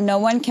so, no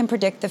one can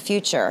predict the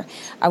future.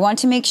 I want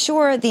to make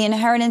sure the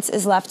inheritance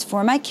is left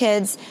for my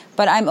kids,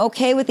 but I'm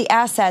okay with the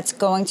assets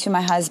going to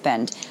my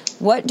husband.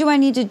 What do I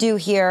need to do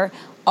here?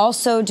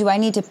 Also, do I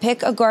need to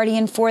pick a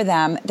guardian for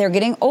them? They're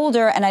getting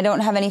older and I don't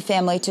have any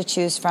family to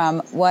choose from.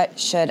 What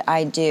should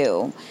I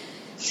do?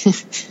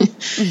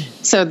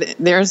 So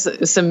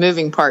there's some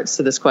moving parts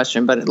to this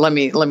question, but let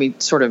me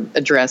sort of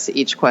address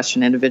each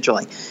question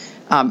individually.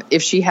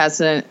 If she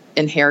has an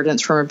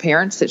inheritance from her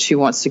parents that she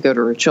wants to go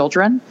to her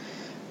children,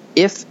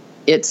 if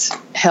it's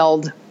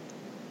held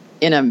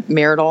in a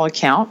marital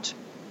account,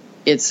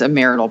 it's a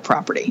marital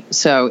property.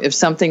 So if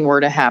something were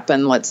to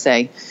happen, let's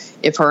say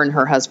if her and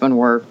her husband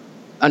were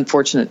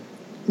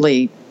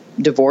unfortunately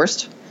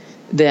divorced,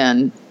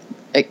 then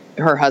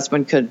her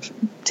husband could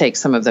take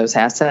some of those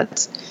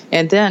assets.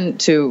 And then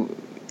to,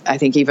 I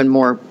think, even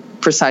more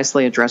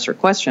precisely address her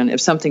question, if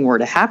something were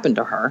to happen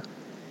to her,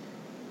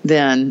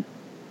 then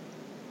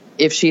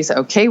if she's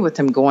okay with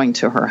him going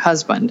to her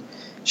husband,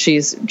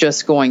 she's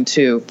just going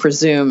to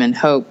presume and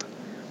hope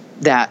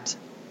that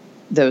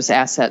those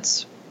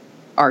assets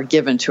are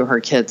given to her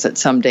kids at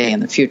some day in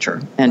the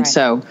future. And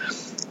so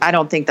I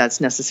don't think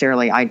that's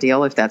necessarily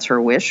ideal if that's her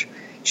wish.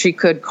 She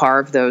could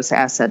carve those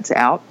assets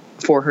out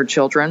for her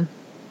children.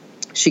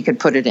 She could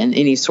put it in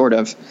any sort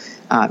of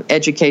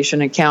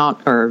education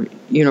account or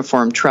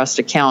uniform trust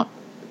account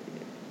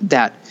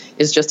that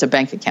is just a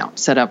bank account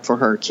set up for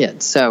her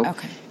kids. So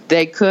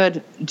they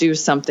could do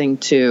something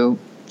to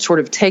sort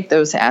of take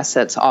those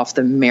assets off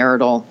the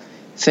marital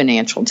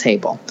financial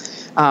table.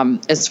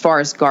 As far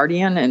as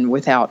guardian, and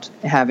without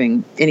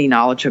having any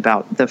knowledge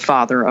about the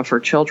father of her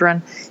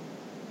children,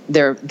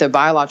 the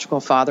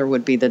biological father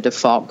would be the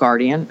default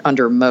guardian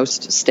under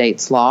most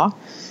states' law.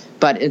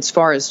 But as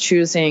far as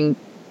choosing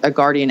a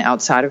guardian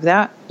outside of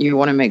that, you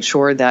want to make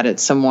sure that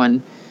it's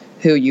someone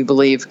who you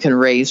believe can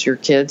raise your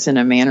kids in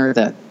a manner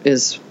that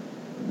is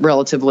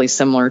relatively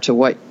similar to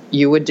what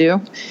you would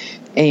do.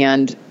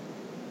 And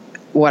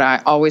what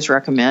I always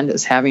recommend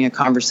is having a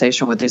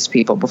conversation with these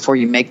people before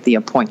you make the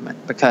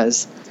appointment,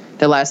 because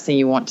the last thing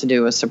you want to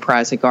do is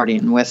surprise a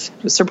guardian with,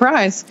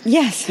 surprise,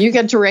 yes, you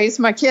get to raise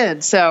my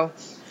kid. So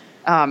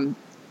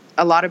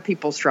a lot of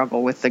people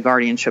struggle with the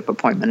guardianship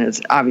appointment.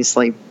 It's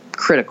obviously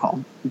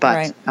critical,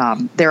 but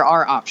there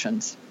are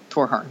options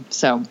for her.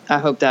 So I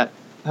hope that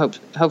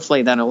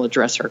hopefully that'll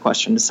address her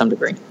question to some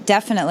degree.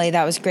 Definitely.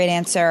 That was a great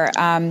answer.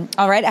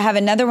 All right. I have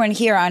another one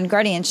here on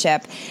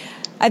guardianship.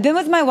 I've been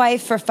with my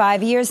wife for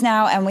 5 years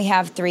now, and we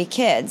have 3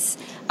 kids.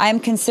 I'm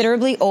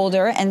considerably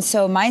older, and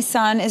so my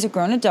son is a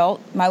grown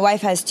adult. My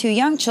wife has 2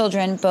 young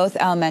children, both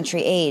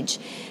elementary age.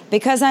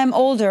 Because I'm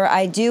older,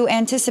 I do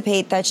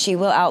anticipate that she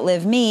will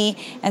outlive me,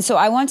 and so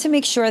I want to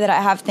make sure that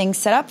I have things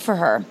set up for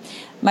her.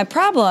 My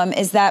problem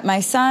is that my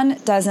son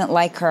doesn't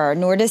like her,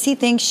 nor does he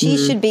think she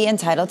should be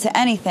entitled to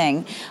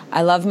anything.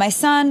 I love my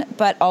son,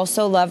 but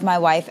also love my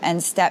wife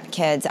and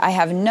stepkids. I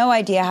have no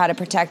idea how to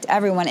protect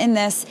everyone in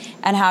this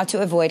and how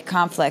to avoid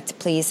conflict.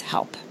 Please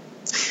help.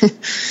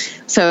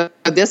 So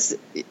this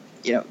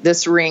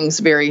rings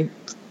very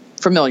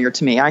familiar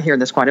to me. I hear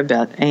this quite a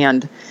bit,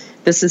 and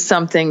this is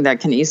something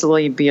that can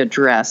easily be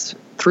addressed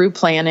through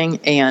planning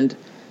and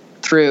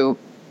through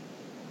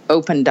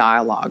open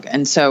dialogue.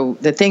 And so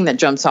the thing that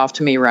jumps off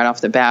to me right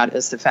off the bat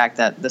is the fact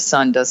that the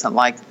son doesn't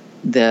like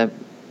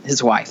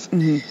his wife.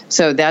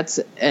 So that's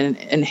an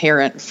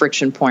inherent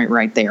friction point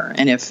right there.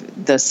 And if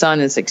the son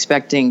is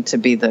expecting to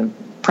be the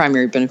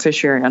primary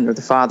beneficiary under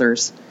the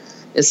father's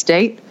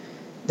estate,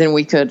 then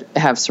we could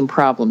have some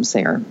problems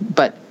there.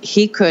 But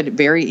he could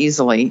very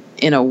easily,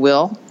 in a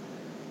will,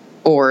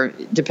 or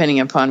depending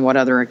upon what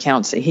other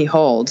accounts that he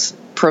holds,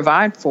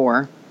 provide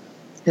for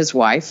his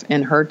wife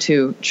and her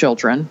 2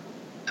 children,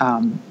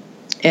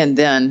 and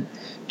then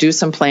do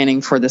some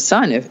planning for the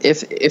son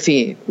if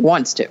he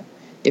wants to,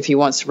 if he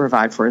wants to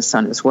provide for his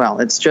son as well.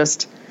 It's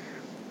just,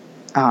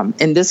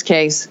 in this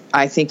case,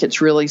 I think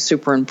it's really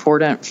super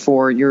important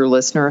for your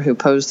listener who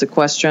posed the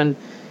question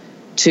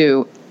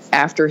to,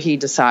 after he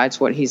decides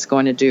what he's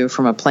going to do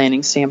from a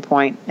planning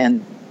standpoint,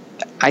 and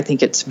I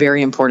think it's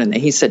very important that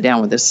he sit down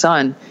with his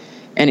son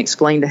and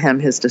explain to him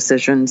his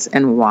decisions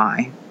and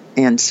why,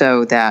 and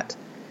so that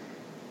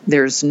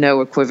there's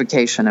no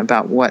equivocation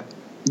about what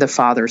the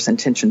father's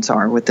intentions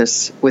are with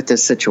this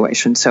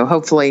situation. So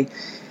hopefully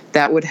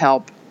that would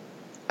help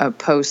a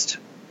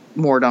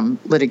post-mortem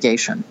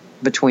litigation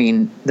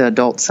between the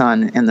adult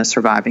son and the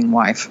surviving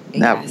wife.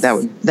 Yes.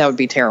 That would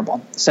be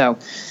terrible. So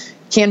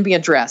can be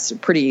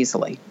addressed pretty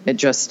easily. It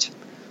just,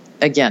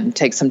 again,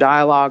 takes some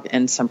dialogue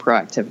and some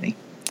proactivity.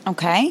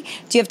 Okay.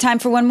 Do you have time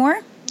for one more?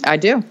 I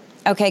do.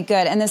 Okay,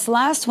 good. And this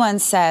last one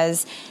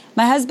says,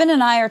 my husband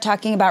and I are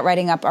talking about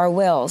writing up our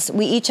wills.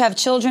 We each have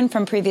children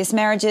from previous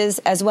marriages,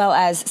 as well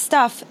as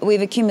stuff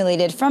we've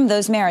accumulated from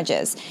those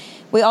marriages.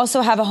 We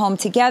also have a home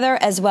together,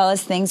 as well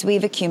as things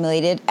we've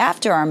accumulated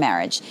after our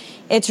marriage.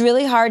 It's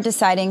really hard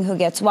deciding who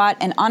gets what,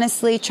 and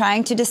honestly,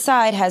 trying to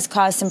decide has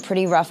caused some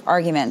pretty rough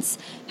arguments.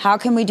 How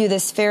can we do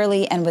this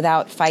fairly and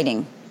without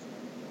fighting?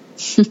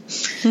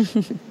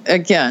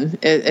 Again,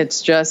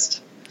 it's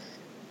just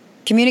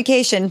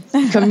communication.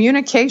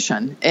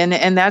 Communication,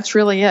 and that's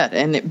really it.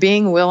 And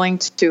being willing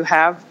to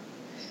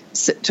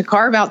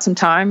carve out some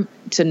time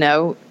to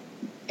know,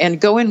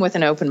 and go in with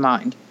an open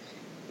mind.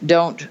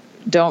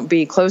 Don't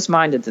be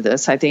closed-minded to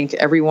this. I think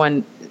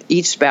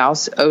each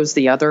spouse owes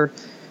the other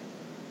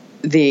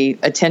the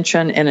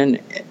attention and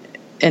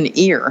an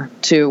ear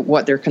to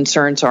what their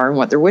concerns are and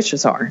what their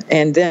wishes are.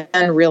 And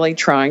then really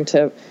trying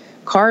to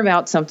carve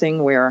out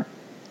something where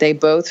they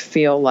both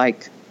feel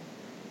like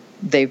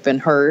they've been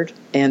heard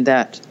and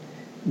that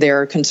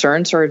their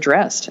concerns are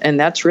addressed. And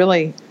that's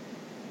really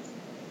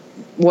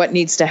what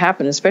needs to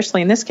happen,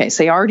 especially in this case.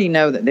 They already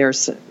know that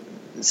there's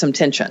some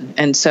tension.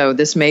 And so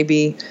this may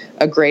be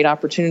a great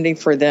opportunity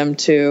for them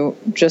to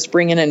just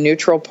bring in a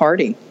neutral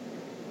party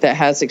that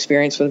has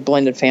experience with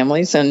blended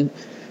families and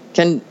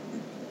can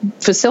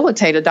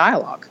facilitate a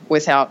dialogue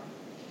without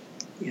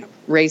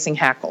raising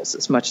hackles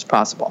as much as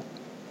possible.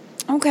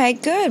 Okay,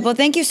 good. Well,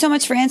 thank you so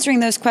much for answering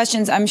those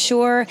questions. I'm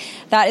sure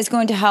that is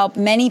going to help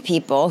many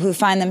people who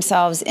find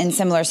themselves in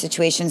similar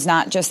situations,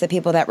 not just the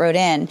people that wrote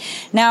in.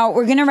 Now,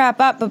 we're going to wrap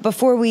up, but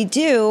before we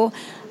do,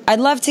 I'd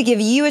love to give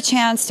you a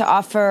chance to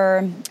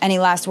offer any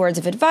last words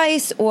of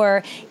advice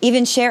or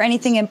even share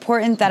anything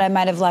important that I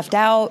might have left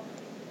out.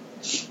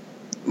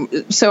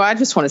 So I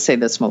just want to say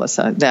this,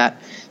 Melissa,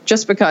 that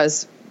just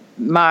because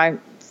my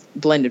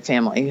blended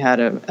family had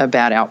a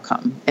bad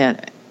outcome,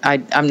 and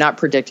I'm not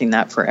predicting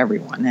that for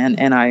everyone,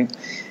 and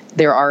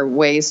there are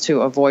ways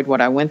to avoid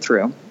what I went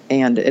through,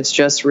 and it's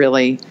just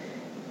really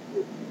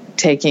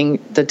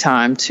taking the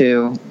time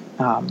to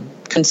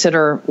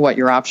consider what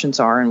your options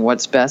are and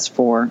what's best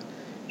for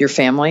your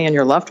family and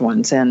your loved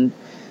ones, and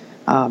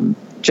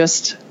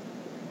just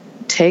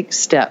take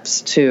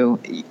steps to,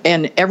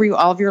 and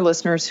all of your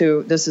listeners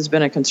who this has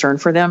been a concern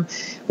for them,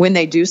 when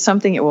they do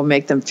something, it will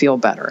make them feel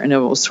better, and it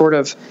will sort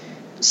of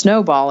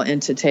snowball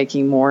into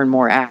taking more and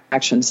more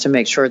actions to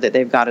make sure that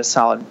they've got a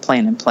solid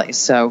plan in place.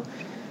 So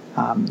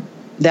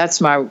that's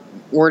my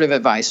word of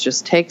advice.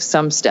 Just take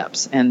some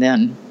steps, and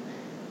then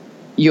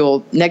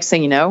next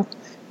thing you know,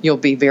 you'll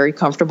be very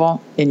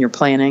comfortable in your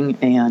planning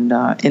and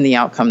in the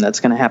outcome that's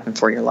going to happen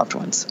for your loved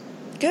ones.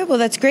 Good. Well,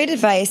 that's great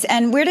advice.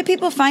 And where do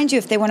people find you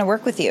if they want to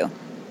work with you?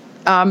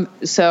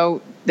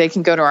 So they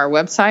can go to our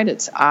website.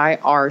 It's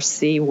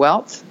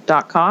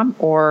ircwealth.com,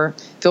 or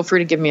feel free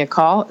to give me a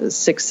call,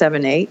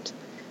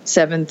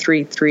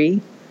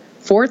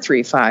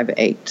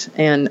 678-733-4358.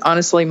 And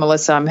honestly,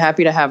 Melissa, I'm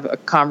happy to have a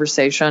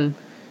conversation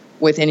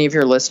with any of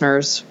your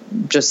listeners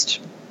just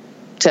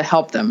to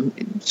help them,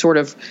 sort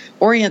of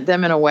orient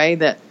them in a way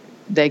that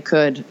they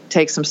could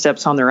take some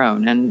steps on their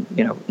own, and,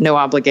 no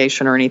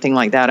obligation or anything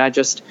like that. I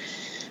just,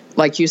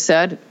 like you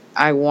said,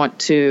 I want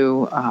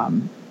to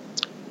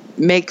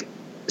make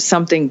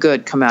something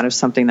good come out of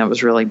something that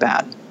was really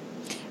bad.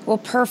 Well,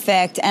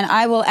 perfect. And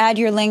I will add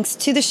your links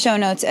to the show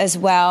notes as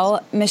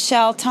well.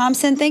 Michelle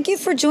Thompson, thank you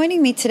for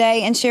joining me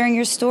today and sharing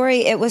your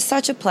story. It was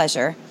such a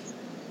pleasure.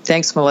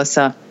 Thanks,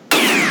 Melissa.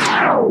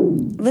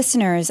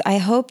 Listeners, I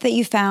hope that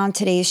you found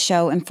today's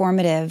show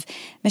informative.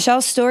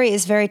 Michelle's story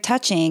is very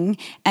touching,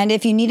 and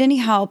if you need any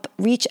help,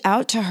 reach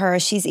out to her.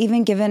 She's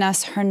even given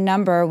us her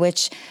number,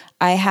 which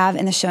I have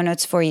in the show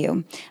notes for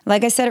you.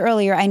 Like I said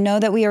earlier, I know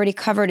that we already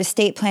covered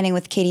estate planning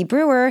with Katie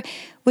Brewer,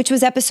 which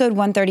was episode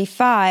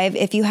 135.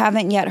 If you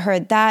haven't yet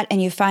heard that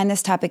and you find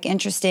this topic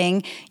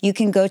interesting, you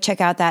can go check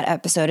out that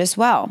episode as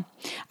well.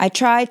 I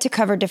tried to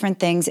cover different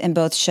things in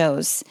both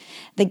shows.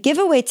 The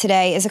giveaway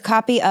today is a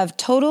copy of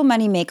Total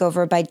Money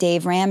Makeover by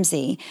Dave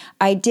Ramsey.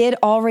 I did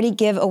already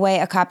give away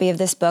a copy of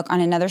this book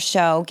on another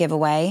show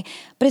giveaway,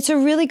 but it's a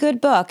really good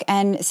book,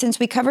 and since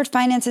we covered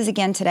finances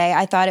again today,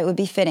 I thought it would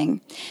be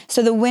fitting.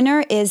 So the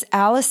winner is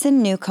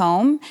Allison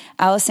Newcomb.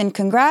 Allison,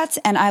 congrats,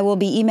 and I will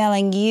be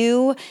emailing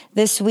you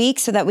this week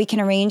so that we can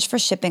arrange for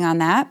shipping on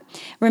that.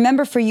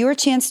 Remember, for your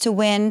chance to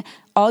win,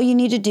 all you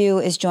need to do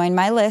is join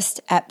my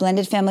list at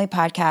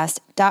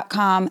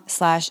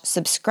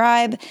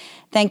blendedfamilypodcast.com/subscribe.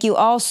 Thank you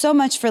all so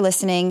much for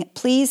listening.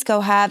 Please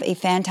go have a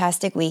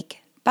fantastic week.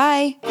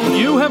 Bye.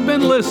 You have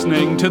been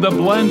listening to the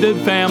Blended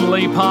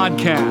Family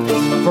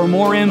Podcast. For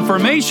more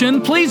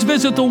information, please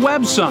visit the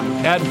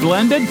website at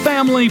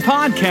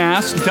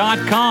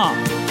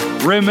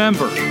blendedfamilypodcast.com.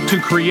 Remember,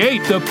 to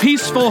create the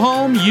peaceful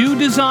home you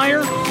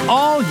desire,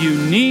 all you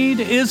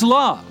need is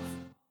love.